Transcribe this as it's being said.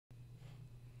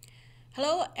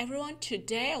Hello everyone,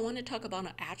 today I want to talk about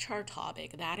an HR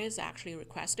topic that is actually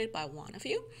requested by one of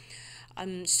you.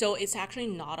 So it's actually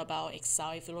not about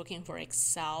Excel. If you're looking for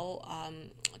Excel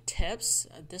tips,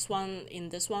 in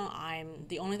this one,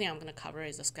 the only thing I'm going to cover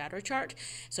is the scatter chart.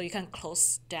 So you can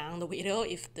close down the video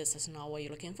if this is not what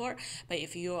you're looking for. But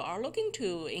if you are looking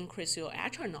to increase your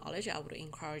HR knowledge, I would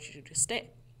encourage you to stay.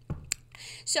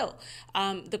 So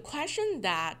the question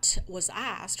that was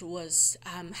asked was,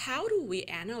 how do we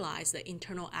analyze the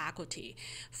internal equity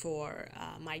for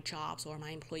my jobs or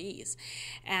my employees?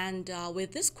 And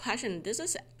with this question,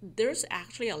 there's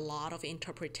actually a lot of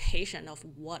interpretation of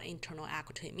what internal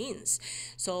equity means.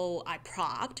 So I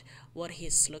probed what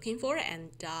he's looking for, and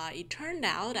it turned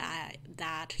out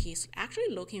that he's actually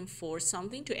looking for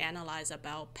something to analyze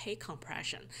about pay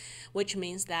compression, which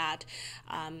means that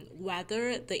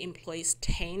whether the employee's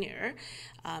tenure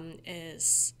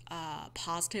is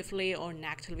positively or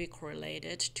negatively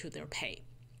correlated to their pay.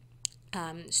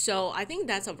 So I think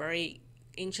that's a very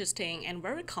interesting and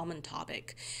very common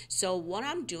topic. So what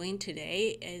I'm doing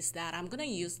today is that I'm going to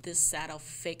use this set of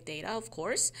fake data, of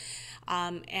course,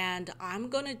 and I'm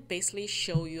going to basically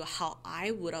show you how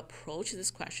I would approach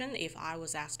this question if I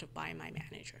was asked by my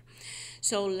manager.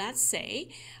 So let's say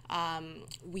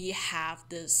we have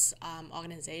this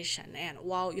organization, and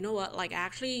well, you know what, like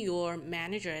actually your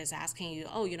manager is asking you,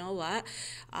 oh, you know what,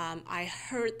 I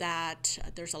heard that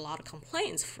there's a lot of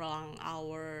complaints from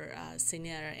our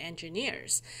senior engineers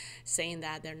saying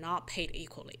that they're not paid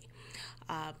equally.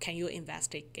 Can you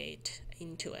investigate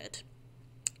into it?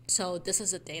 So this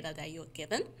is the data that you're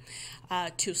given.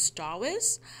 To start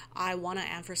with, I want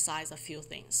to emphasize a few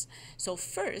things. So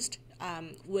first,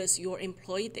 with your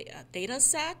employee data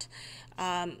set,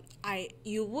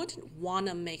 you would want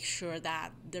to make sure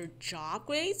that their job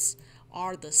grades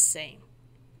are the same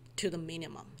to the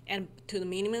minimum. And to the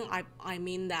minimum, I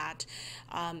mean that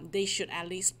they should at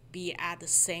least be at the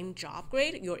same job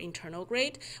grade, your internal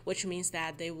grade, which means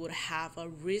that they would have a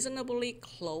reasonably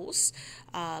close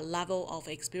level of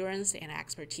experience and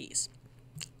expertise.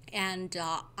 And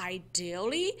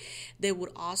ideally, they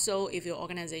would also, if your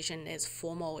organization is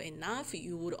formal enough,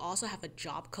 you would also have a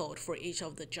job code for each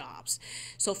of the jobs.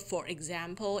 So for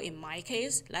example, in my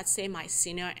case, let's say my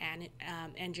senior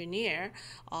engineer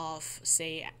of,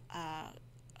 say,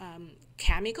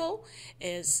 chemical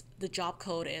is the job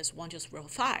code is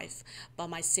 1205, but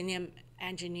my senior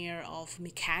engineer of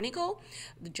mechanical,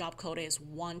 the job code is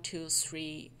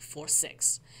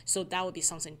 12346. So that would be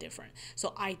something different.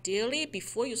 So ideally,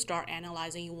 before you start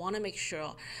analyzing, you want to make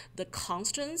sure the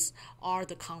constants are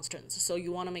the constants. So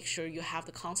you want to make sure you have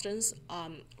the constants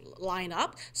line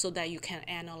up so that you can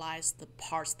analyze the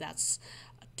parts that's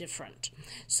different.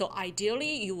 So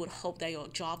ideally, you would hope that your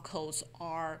job codes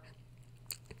are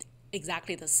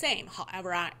exactly the same.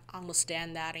 However, I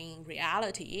understand that in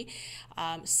reality,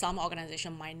 some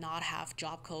organizations might not have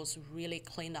job codes really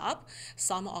cleaned up.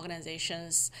 Some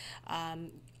organizations,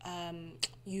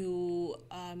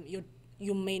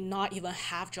 you may not even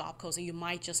have job codes. You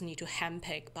might just need to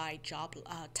handpick by job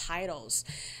titles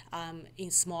in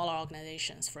smaller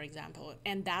organizations, for example,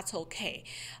 and that's okay,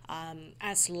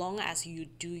 as long as you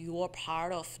do your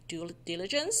part of due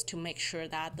diligence to make sure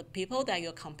that the people that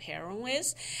you're comparing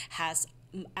with has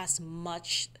as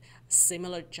much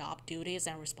similar job duties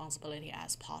and responsibility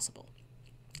as possible.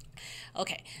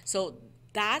 Okay, so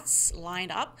that's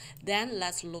lined up. Then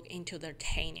let's look into their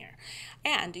tenure.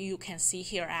 And you can see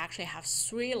here I actually have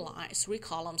three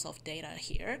columns of data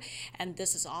here. And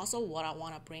this is also what I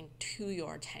want to bring to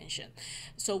your attention.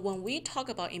 So when we talk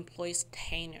about employees'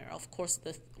 tenure, of course,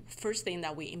 the first thing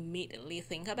that we immediately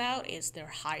think about is the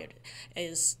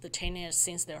tenure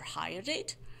since their hire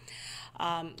date.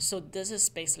 So this is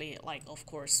basically like, of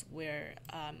course, where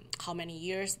how many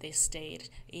years they stayed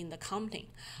in the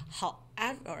company.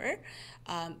 However,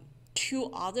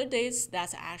 two other dates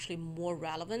that's actually more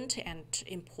relevant and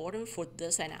important for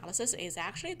this analysis is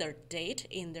actually their date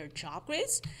in their job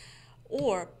grades,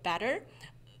 or better,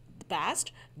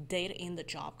 best date in the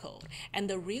job code. And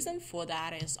the reason for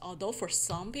that is, although for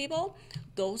some people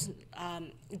those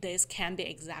days can be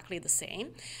exactly the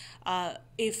same,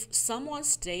 if someone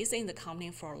stays in the company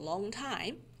for a long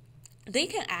time, they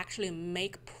can actually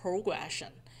make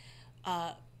progression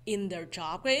in their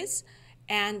job grades,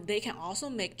 and they can also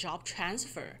make job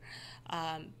transfer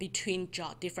between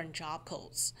different job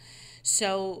codes.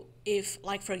 So if,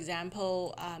 like, for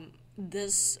example,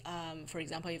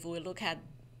 if we look at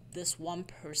this one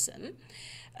person,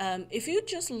 if you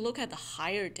just look at the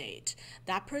hire date,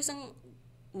 that person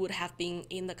would have been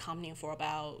in the company for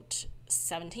about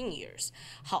 17 years.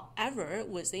 However,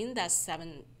 within that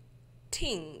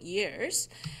 17 years,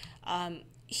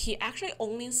 he actually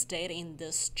only stayed in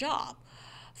this job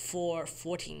for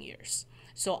 14 years.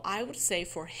 So I would say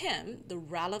for him, the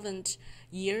relevant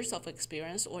years of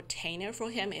experience or tenure for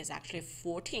him is actually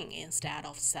 14 instead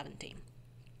of 17.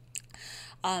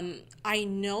 I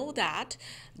know that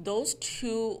those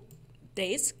two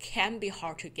dates can be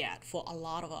hard to get for a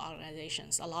lot of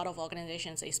organizations. A lot of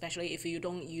organizations, especially if you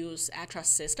don't use ATRA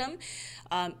system,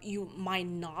 you might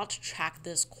not track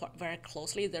this very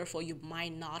closely. Therefore, you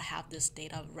might not have this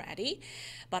data ready.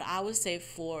 But I would say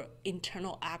for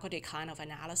internal equity kind of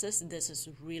analysis, this is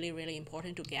really, really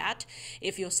important to get.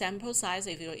 If your sample size,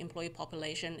 if your employee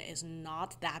population is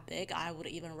not that big, I would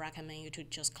even recommend you to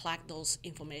just collect those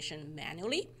information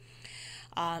manually,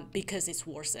 because it's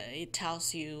worth it. It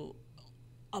tells you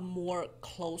a more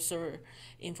closer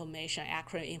information,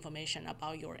 accurate information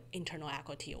about your internal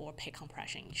equity or pay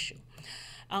compression issue.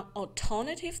 An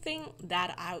alternative thing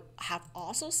that I have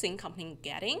also seen companies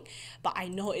getting, but I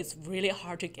know it's really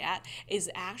hard to get, is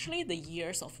actually the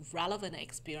years of relevant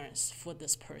experience for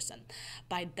this person.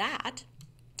 By that,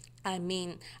 I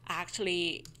mean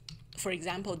actually, for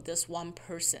example, this one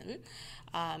person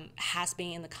has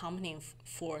been in the company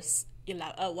for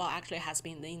 11, actually has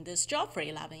been in this job for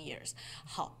 11 years.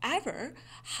 However,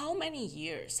 how many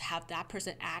years have that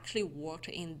person actually worked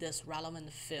in this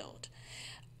relevant field?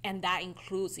 And that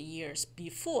includes years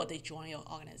before they join your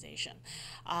organization.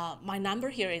 My number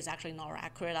here is actually not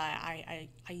accurate. I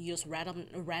use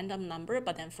random number,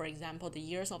 but then for example, the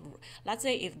years of, let's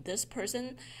say if this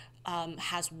person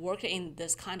has worked in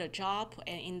this kind of job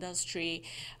and industry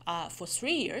for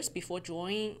 3 years before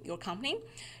joining your company,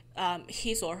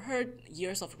 his or her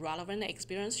years of relevant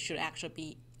experience should actually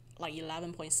be like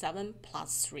 11.7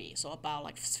 plus 3, so about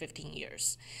like 15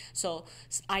 years. So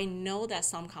I know that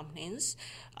some companies,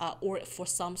 or for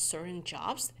some certain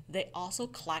jobs, they also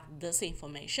collect this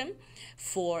information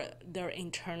for their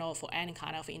internal, for any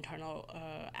kind of internal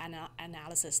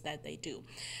analysis that they do.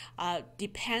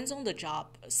 Depends on the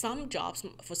job.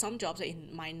 For some jobs,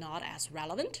 it might not as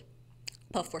relevant.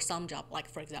 But for some job, like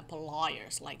for example,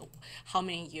 lawyers, like how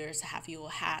many years have you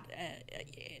had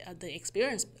the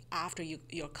experience after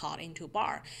you're caught into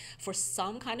bar? For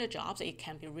some kind of jobs, it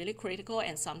can be really critical,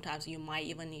 and sometimes you might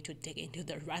even need to dig into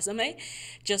their resume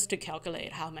just to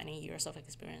calculate how many years of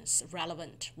experience,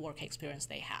 relevant work experience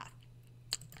they have.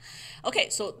 Okay,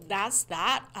 so that's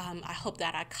that. I hope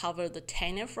that I covered the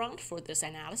tenure front for this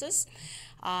analysis.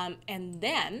 And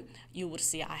then you would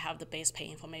see I have the base pay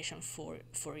information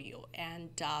for you. And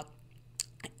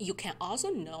you can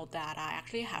also note that I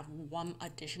actually have one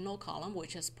additional column,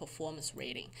 which is performance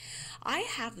rating. I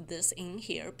have this in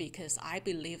here because I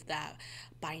believe that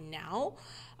by now,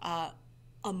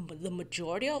 the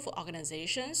majority of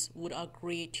organizations would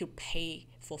agree to pay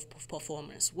for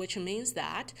performance, which means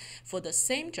that for the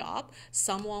same job,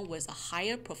 someone with a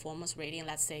higher performance rating,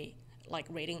 let's say like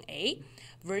rating A,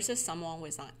 versus someone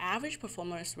with an average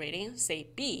performance rating, say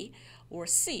B or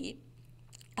C,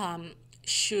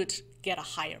 should get a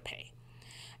higher pay.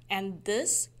 And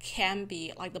this can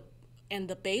be like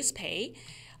the base pay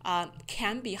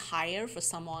can be higher for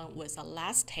someone with a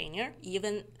less tenure,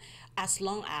 even as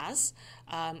long as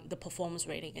the performance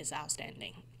rating is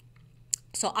outstanding.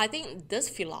 So I think this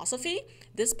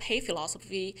pay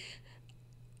philosophy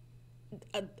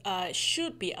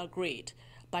should be agreed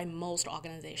by most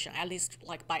organizations, at least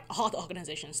like by all the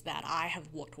organizations that I have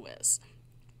worked with.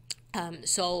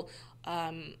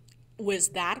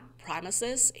 With that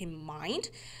premises in mind,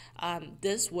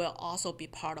 this will also be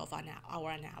part of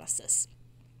our analysis.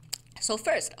 So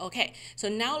first, okay, so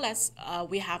now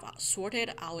we have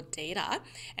sorted our data,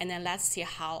 and then let's see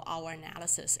how our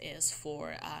analysis is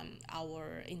for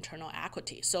our internal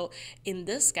equity. So in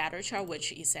this scatter chart,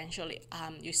 which essentially,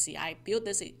 you see I built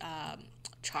this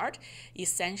chart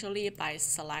essentially by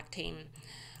selecting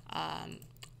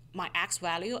my X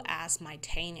value as my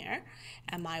tenure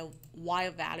and my Y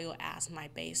value as my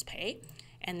base pay,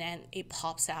 and then it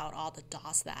pops out all the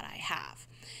dots that I have.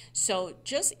 So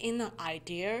just in an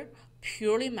idea,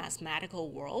 purely mathematical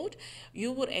world,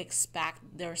 you would expect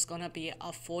there's going to be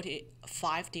a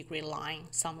 45-degree line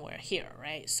somewhere here,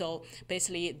 right? So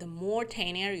basically, the more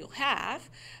tenure you have,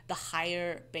 the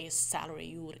higher base salary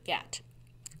you would get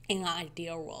in an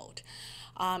ideal world.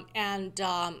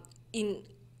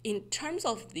 In terms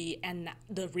of the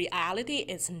reality,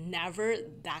 it's never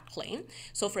that clean.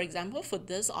 So for example, for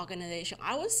this organization,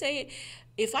 I would say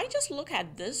if I just look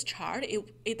at this chart,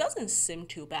 it doesn't seem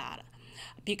too bad,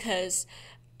 because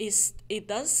it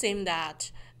does seem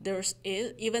that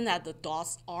even that the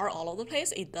dots are all over the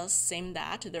place, it does seem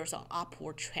that there's an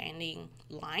upward trending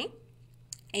line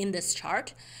in this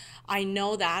chart. I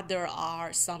know that there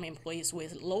are some employees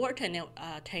with lower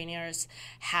tenures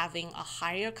having a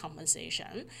higher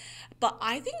compensation, but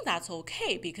I think that's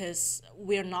okay because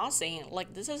we're not saying,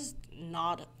 like, this is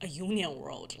not a union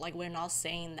world. Like, we're not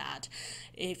saying that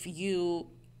if your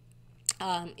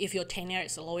tenure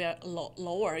is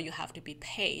lower, you have to be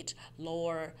paid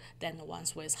lower than the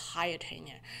ones with higher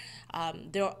tenure.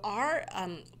 There are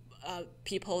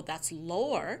people that's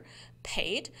lower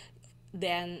paid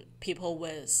than people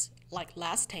with like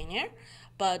less tenure,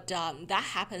 but that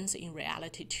happens in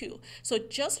reality too. So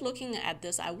just looking at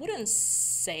this, I wouldn't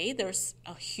say there's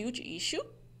a huge issue.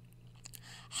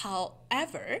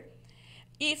 However,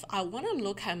 if I want to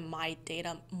look at my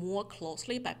data more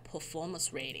closely by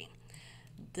performance rating,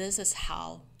 this is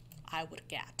how I would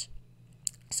get.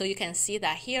 So you can see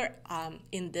that here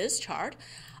in this chart,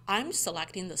 I'm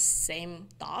selecting the same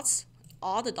dots.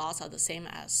 All the dots are the same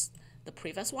as the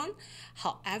previous one.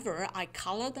 However, I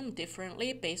color them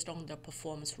differently based on the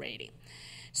performance rating.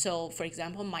 So for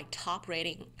example, my top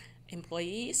rating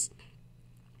employees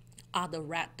are the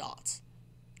red dots.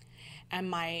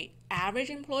 And my average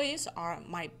employees are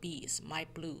my Bs, my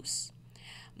blues.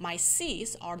 My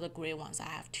Cs are the gray ones. I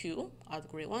have two are the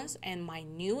gray ones. And my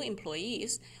new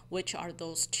employees, which are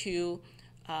those two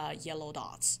yellow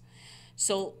dots.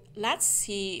 So let's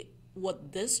see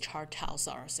what this chart tells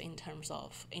us in terms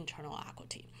of internal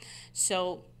equity.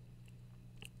 So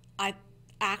I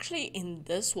actually, in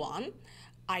this one,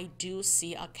 I do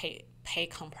see a pay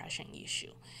compression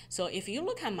issue. So if you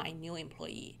look at my new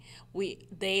employee,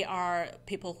 they are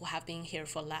people who have been here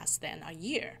for less than a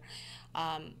year.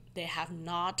 They have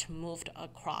not moved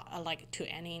across to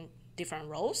any different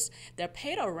roles. They're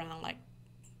paid around like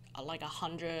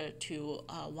 100 to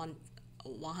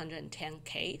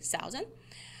 110K thousand.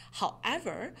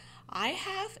 However, I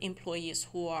have employees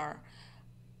who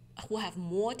have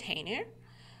more tenure,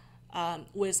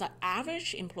 with an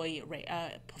average employee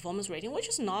performance rating, which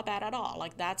is not bad at all.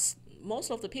 Like, that's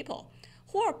most of the people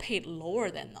who are paid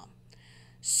lower than them.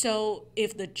 So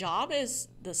if the job is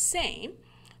the same,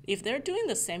 if they're doing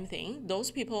the same thing,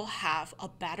 those people have a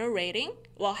better rating,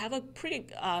 have a pretty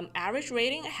average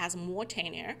rating, has more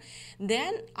tenure,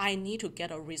 then I need to get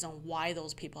a reason why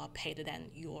those people are paid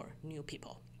than your new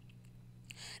people.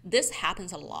 This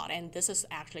happens a lot, and this is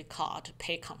actually called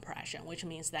pay compression, which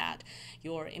means that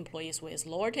your employees with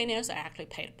lower tenures are actually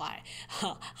paid by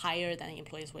higher than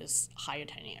employees with higher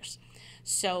tenures.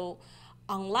 So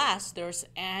unless there's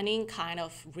any kind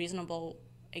of reasonable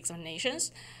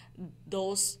explanations,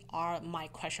 those are my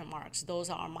question marks. Those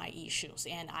are my issues,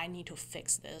 and I need to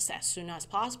fix this as soon as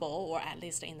possible, or at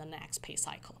least in the next pay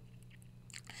cycle.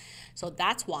 So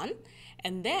that's one.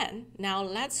 And then now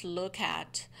let's look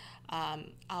at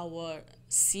our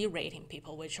C rating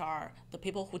people, which are the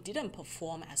people who didn't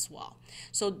perform as well.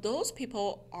 So those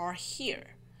people are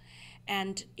here.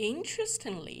 And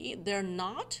interestingly, they're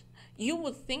not, you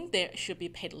would think they should be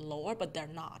paid lower, but they're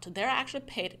not. They're actually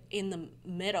paid in the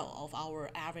middle of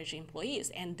our average employees,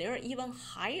 and they're even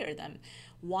higher than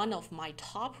one of my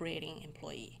top rating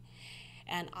employee.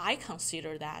 And I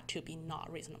consider that to be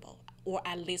not reasonable, or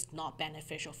at least not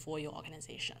beneficial for your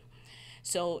organization.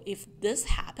 So if this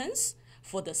happens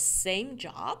for the same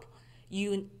job,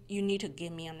 you need to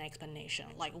give me an explanation,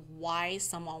 like why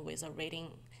someone with a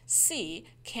rating C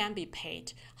can be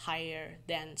paid higher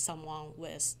than someone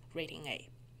with rating A.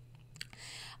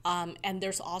 And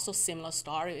there's also similar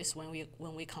stories when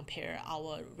we compare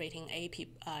our rating A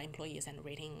employees and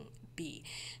rating B.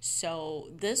 So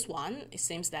this one, it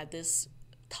seems that this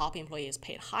top employee is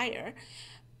paid higher,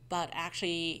 but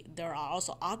actually there are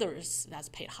also others that's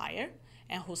paid higher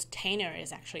and whose tenure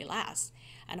is actually less.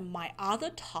 And my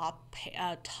other top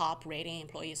rating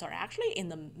employees are actually in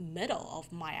the middle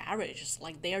of my averages.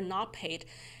 Like, they are not paid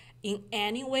in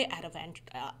any way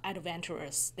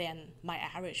adventurous than my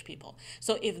average people.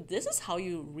 So if this is how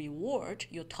you reward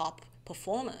your top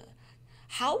performer,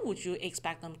 how would you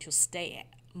expect them to stay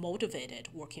motivated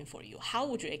working for you? How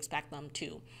would you expect them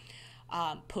to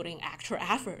put in extra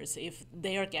efforts if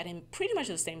they are getting pretty much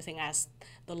the same thing as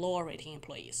the lower rating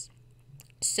employees?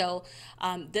 So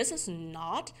this is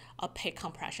not a pay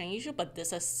compression issue, but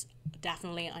this is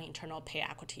definitely an internal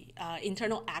equity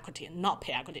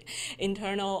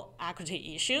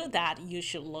issue that you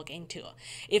should look into.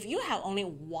 If you have only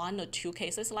one or two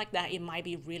cases like that, it might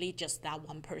be really just that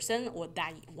one person or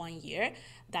that 1 year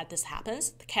that this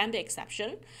happens. It can be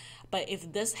exception. But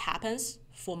if this happens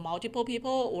for multiple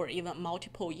people or even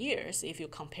multiple years, if you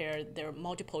compare their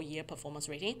multiple year performance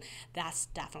rating, that's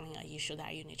definitely an issue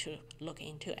that you need to look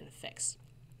into and fix.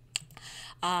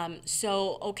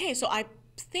 So I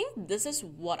think this is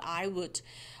what I would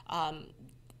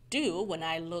do when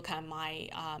I look at my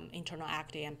internal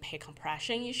active and pay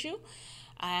compression issue.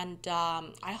 And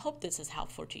I hope this is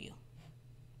helpful to you.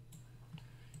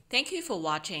 Thank you for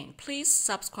watching. Please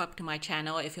subscribe to my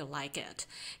channel if you like it.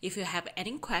 If you have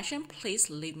any question, please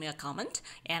leave me a comment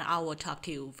and I will talk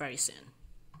to you very soon.